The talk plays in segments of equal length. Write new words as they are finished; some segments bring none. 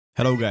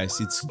Hello guys,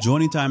 it's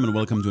Johnny time and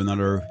welcome to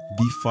another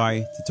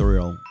DeFi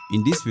tutorial.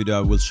 In this video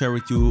I will share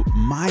with you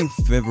my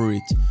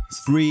favorite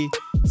 3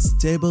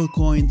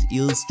 stablecoin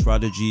yield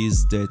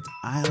strategies that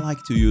I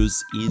like to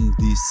use in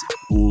this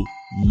bull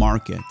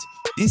market.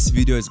 This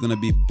video is gonna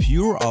be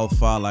pure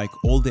alpha like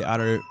all the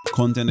other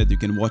content that you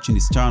can watch in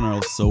this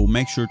channel, so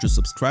make sure to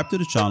subscribe to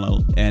the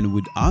channel, and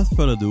without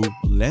further ado,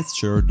 let's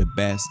share the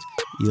best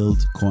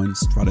yield coin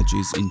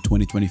strategies in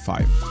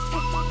 2025.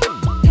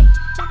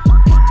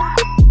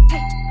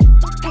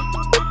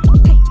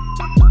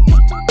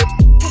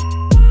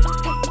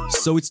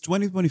 So it's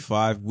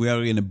 2025, we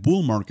are in a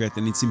bull market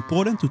and it's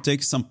important to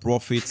take some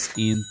profits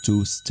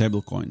into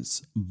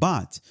stablecoins.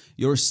 But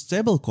your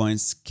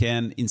stablecoins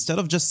can, instead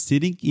of just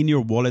sitting in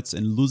your wallets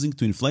and losing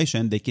to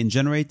inflation, they can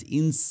generate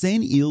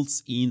insane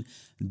yields in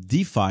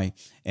DeFi.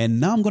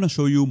 And now I'm going to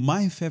show you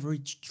my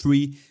favorite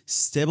 3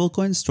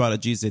 stablecoin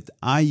strategies that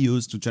I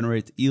use to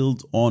generate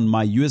yield on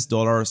my US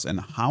dollars and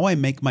how I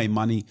make my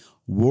money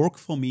work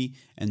for me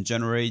and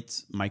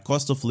generate my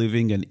cost of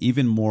living and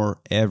even more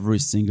every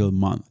single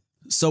month.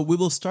 So we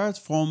will start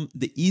from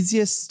the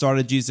easiest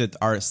strategies that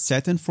are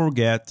set and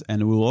forget,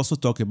 and we will also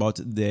talk about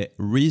the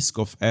risk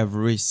of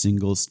every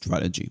single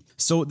strategy.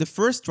 So the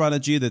first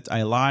strategy that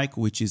I like,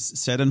 which is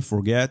set and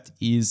forget,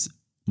 is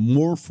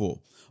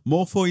Morpho.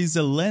 Morpho is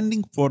a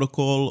lending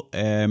protocol,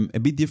 a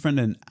bit different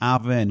than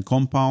Aave and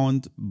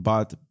Compound,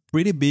 but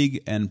pretty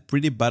big and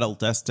pretty battle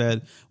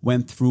tested,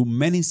 went through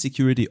many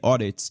security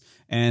audits,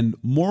 and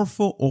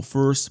Morpho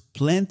offers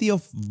plenty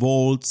of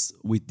vaults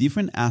with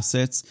different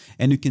assets,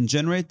 and you can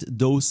generate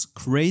those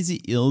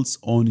crazy yields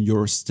on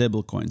your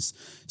stablecoins.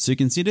 So you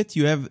can see that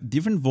you have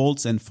different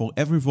vaults, and for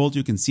every vault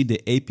you can see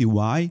the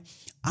APY.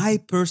 I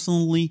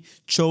personally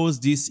chose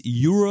this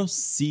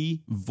EURC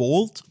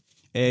vault.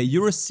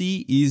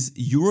 EURC is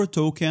Euro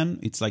token.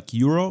 It's like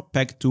Euro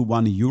pegged to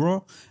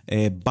 €1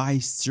 by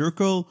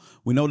Circle.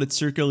 We know that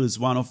Circle is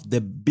one of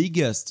the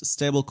biggest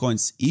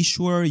stablecoins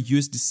issuer.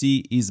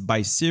 USDC is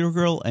by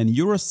Circle, and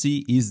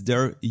EURC is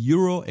their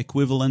Euro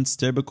equivalent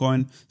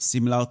stablecoin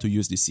similar to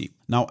USDC.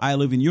 Now I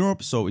live in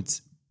Europe, so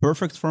it's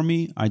perfect for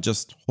me. I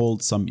just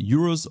hold some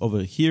euros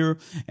over here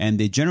and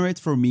they generate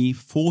for me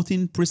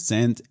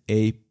 14%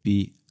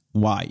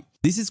 APY.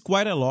 This is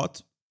quite a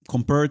lot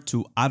compared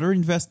to other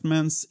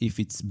investments. If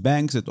it's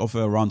banks that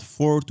offer around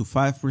 4 to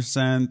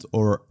 5%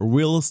 or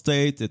real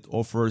estate that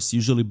offers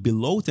usually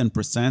below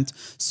 10%.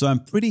 So I'm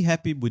pretty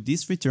happy with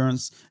these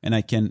returns, and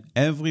I can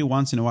every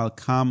once in a while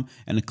come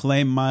and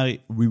claim my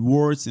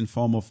rewards in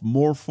form of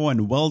Morpho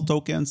and Well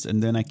tokens,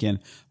 and then I can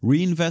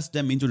reinvest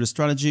them into the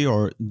strategy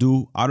or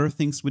do other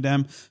things with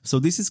them. So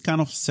this is kind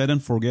of set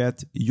and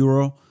forget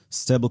Euro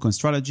stablecoin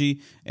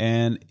strategy,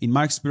 and in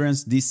my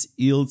experience these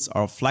yields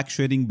are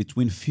fluctuating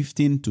between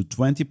 15 to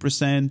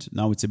 20%.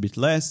 Now it's a bit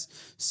less,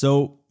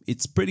 so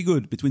it's pretty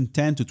good, between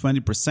 10 to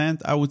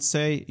 20% I would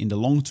say in the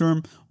long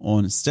term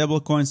on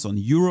stablecoins, on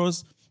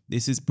euros.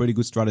 This is pretty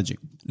good strategy.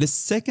 The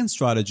second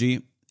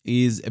strategy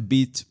is a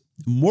bit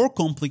more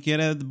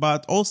complicated,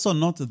 but also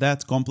not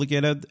that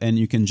complicated, and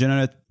you can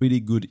generate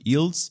pretty good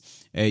yields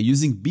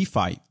using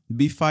BeeFi.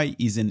 BeeFi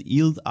is an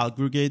yield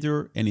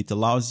aggregator, and it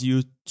allows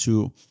you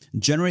to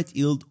generate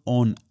yield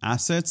on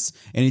assets,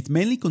 and it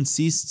mainly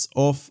consists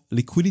of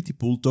liquidity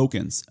pool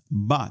tokens.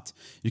 But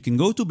you can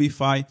go to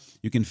BeeFi,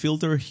 you can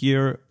filter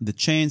here the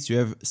chains. You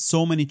have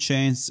so many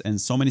chains and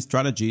so many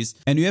strategies,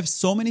 and you have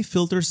so many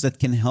filters that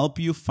can help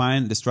you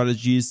find the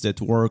strategies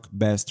that work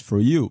best for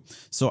you.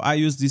 So I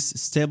use this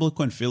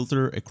stablecoin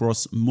filter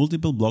across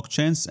multiple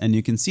blockchains, and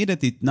you can see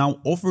that it now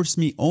offers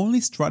me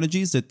only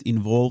strategies that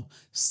involve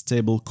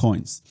stable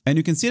coins. And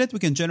you can see that we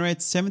can generate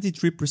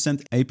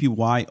 73%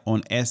 APY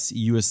on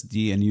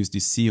SUSD and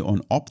USDC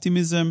on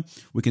Optimism.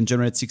 We can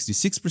generate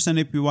 66%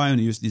 APY on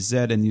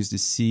USDZ and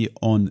USDC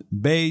on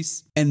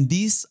Base. And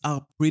these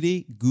are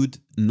pretty good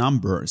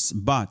numbers.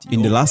 But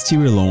in the last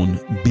year alone,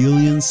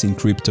 billions in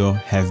crypto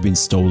have been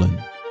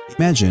stolen.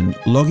 Imagine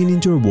logging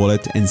into your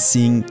wallet and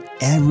seeing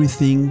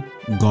everything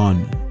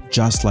gone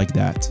just like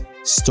that.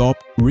 Stop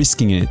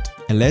risking it.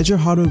 A Ledger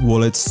hardware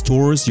wallet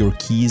stores your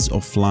keys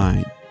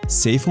offline,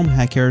 safe from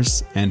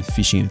hackers and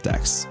phishing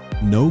attacks.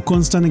 No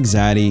constant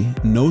anxiety,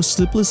 no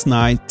sleepless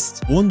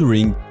nights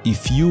wondering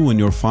if you and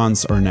your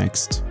funds are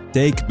next.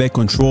 Take back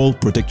control,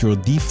 protect your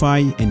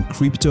DeFi and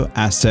crypto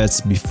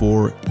assets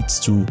before it's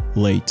too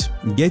late.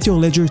 Get your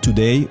Ledger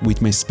today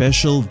with my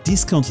special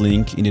discount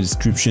link in the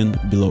description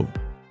below.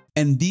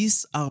 And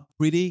these are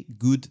pretty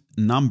good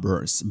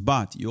numbers,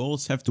 but you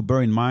also have to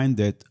bear in mind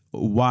that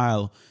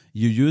while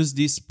you use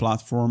this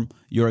platform,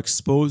 you're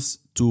exposed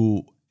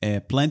to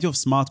plenty of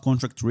smart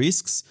contract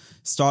risks,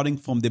 starting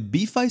from the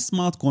BeeFi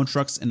smart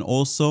contracts and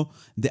also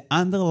the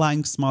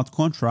underlying smart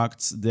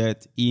contracts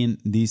that in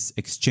these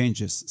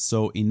exchanges.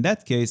 So in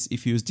that case,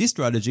 if you use this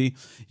strategy,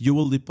 you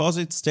will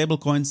deposit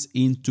stablecoins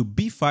into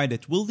BeeFi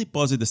that will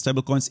deposit the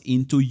stablecoins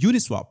into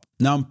Uniswap.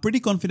 Now, I'm pretty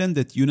confident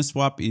that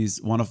Uniswap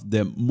is one of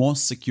the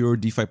most secure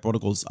DeFi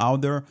protocols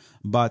out there.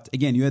 But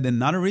again, you had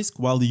another risk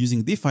while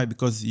using DeFi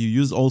because you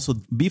use also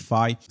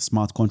BeeFi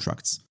smart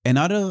contracts.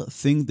 Another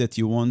thing that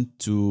you want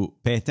to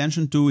pay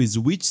attention to is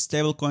which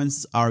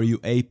stablecoins are you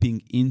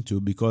aping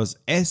into, because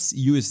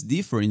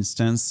SUSD, for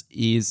instance,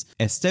 is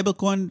a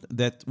stablecoin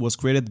that was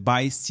created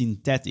by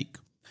Synthetic.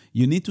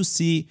 You need to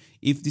see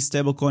if this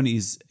stablecoin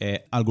is an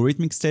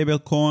algorithmic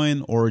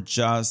stablecoin or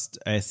just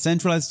a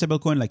centralized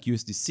stablecoin like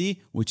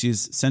USDC, which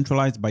is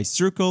centralized by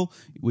Circle,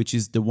 which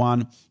is the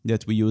one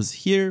that we use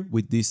here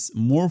with this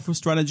Morpho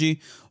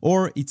strategy,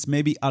 or it's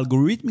maybe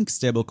algorithmic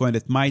stablecoin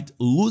that might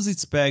lose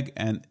its peg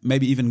and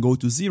maybe even go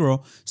to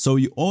zero. So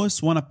you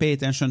always want to pay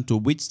attention to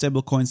which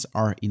stablecoins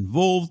are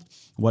involved,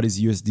 what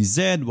is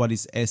USDZ, what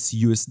is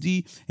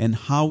SUSD, and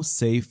how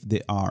safe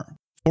they are.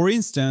 For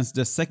instance,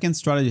 the second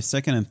strategy,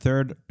 second and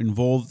third,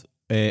 involved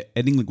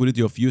adding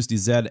liquidity of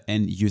USDZ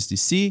and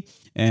USDC.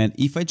 And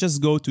if I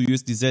just go to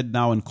USDZ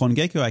now in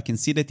CoinGecko, I can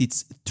see that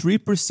it's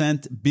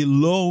 3%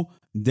 below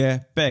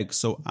the peg.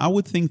 So I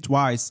would think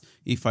twice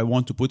if I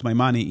want to put my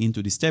money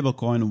into the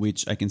stablecoin,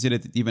 which I can see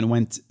that it even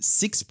went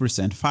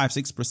 6%,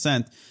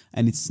 5-6%,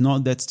 and it's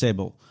not that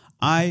stable.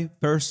 I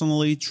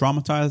personally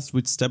traumatized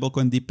with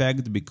stablecoin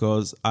depegged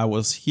because I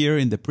was here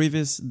in the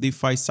previous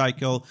DeFi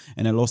cycle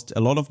and I lost a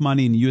lot of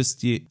money in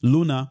USD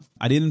Luna.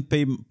 I didn't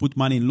put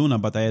money in Luna,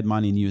 but I had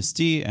money in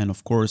USD. And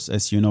of course,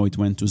 as you know, it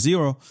went to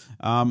zero.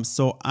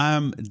 So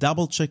I'm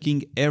double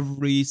checking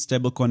every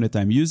stablecoin that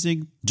I'm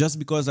using just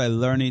because I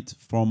learned it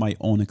from my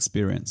own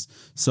experience.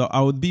 So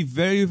I would be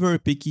very, very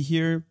picky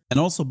here. And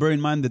also bear in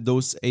mind that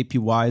those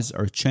APYs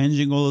are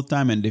changing all the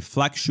time and they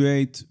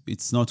fluctuate.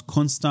 It's not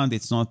constant.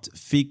 It's not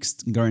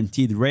fixed,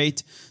 guaranteed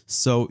rate.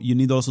 So you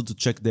need also to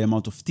check the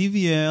amount of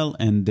TVL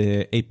and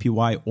the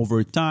APY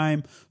over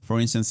time.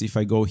 For instance, if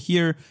I go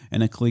here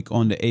and I click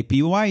on the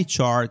APY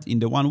chart in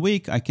the 1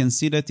 week, I can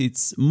see that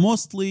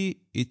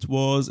it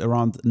was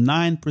around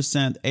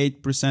 9%,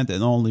 8%,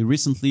 and only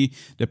recently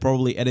they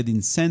probably added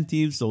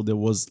incentives. So there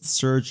was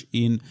surge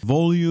in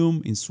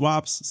volume in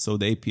swaps. So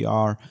the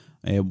APR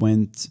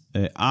went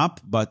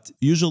up, but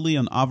usually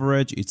on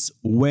average it's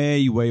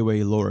way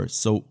lower.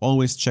 So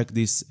always check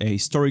this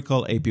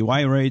historical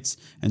APY rates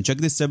and check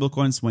the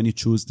stablecoins when you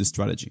choose the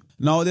strategy.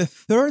 Now the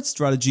third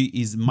strategy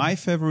is my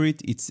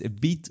favorite. It's a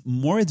bit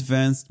more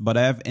advanced, but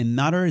I have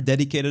another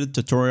dedicated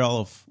tutorial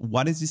of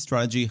what is this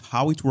strategy,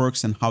 how it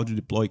works, and how to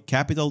deploy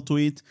capital to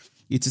it.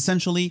 It's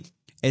essentially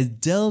a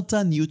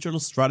delta neutral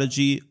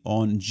strategy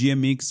on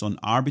GMX, on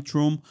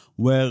Arbitrum,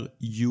 where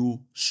you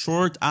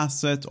short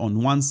asset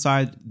on one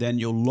side, then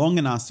you long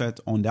an asset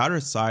on the other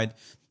side,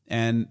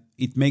 and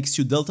it makes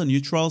you delta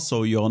neutral,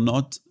 so you're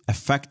not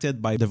affected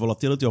by the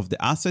volatility of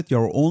the asset.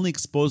 You're only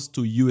exposed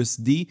to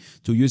USD,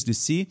 to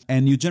USDC,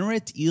 and you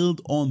generate yield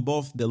on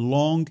both the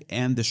long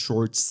and the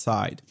short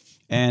side.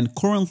 And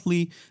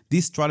currently,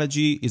 this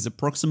strategy is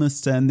approximately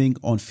standing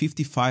on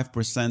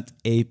 55%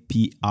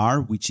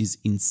 APR, which is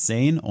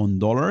insane on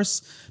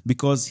dollars,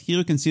 because here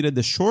you can see that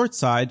the short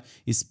side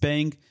is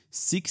paying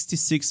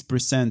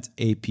 66%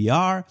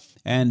 APR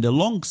and the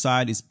long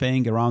side is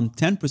paying around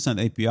 10%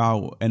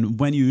 APR. And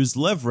when you use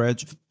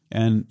leverage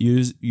and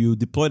you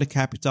deploy the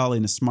capital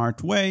in a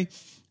smart way,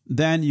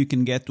 then you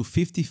can get to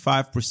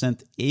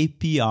 55%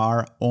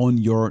 APR on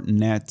your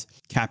net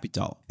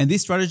capital. And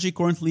this strategy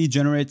currently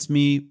generates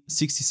me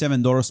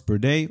 $67 per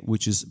day,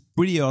 which is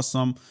pretty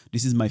awesome.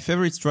 This is my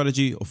favorite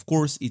strategy. Of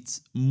course,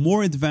 it's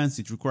more advanced.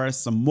 It requires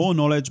some more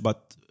knowledge,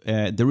 but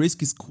the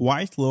risk is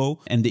quite low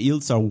and the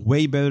yields are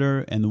way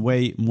better and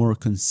way more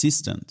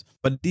consistent.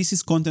 But this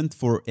is content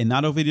for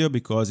another video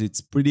because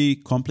it's pretty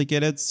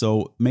complicated.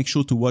 So make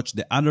sure to watch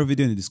the other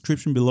video in the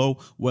description below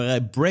where I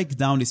break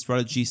down the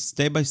strategy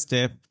step by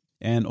step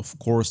and of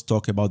course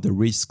talk about the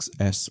risks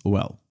as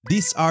well.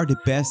 These are the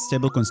best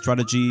stablecoin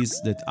strategies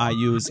that I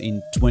use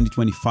in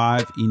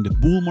 2025 in the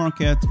bull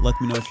market. Let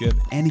me know if you have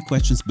any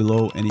questions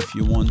below, and if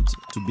you want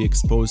to be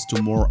exposed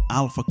to more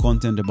alpha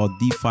content about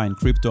DeFi and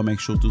crypto, make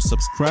sure to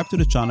subscribe to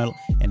the channel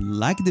and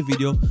like the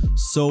video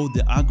so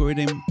the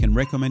algorithm can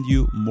recommend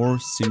you more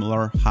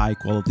similar high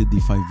quality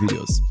DeFi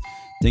videos.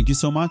 Thank you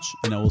so much,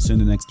 and I will see you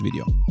in the next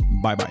video.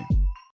 Bye bye.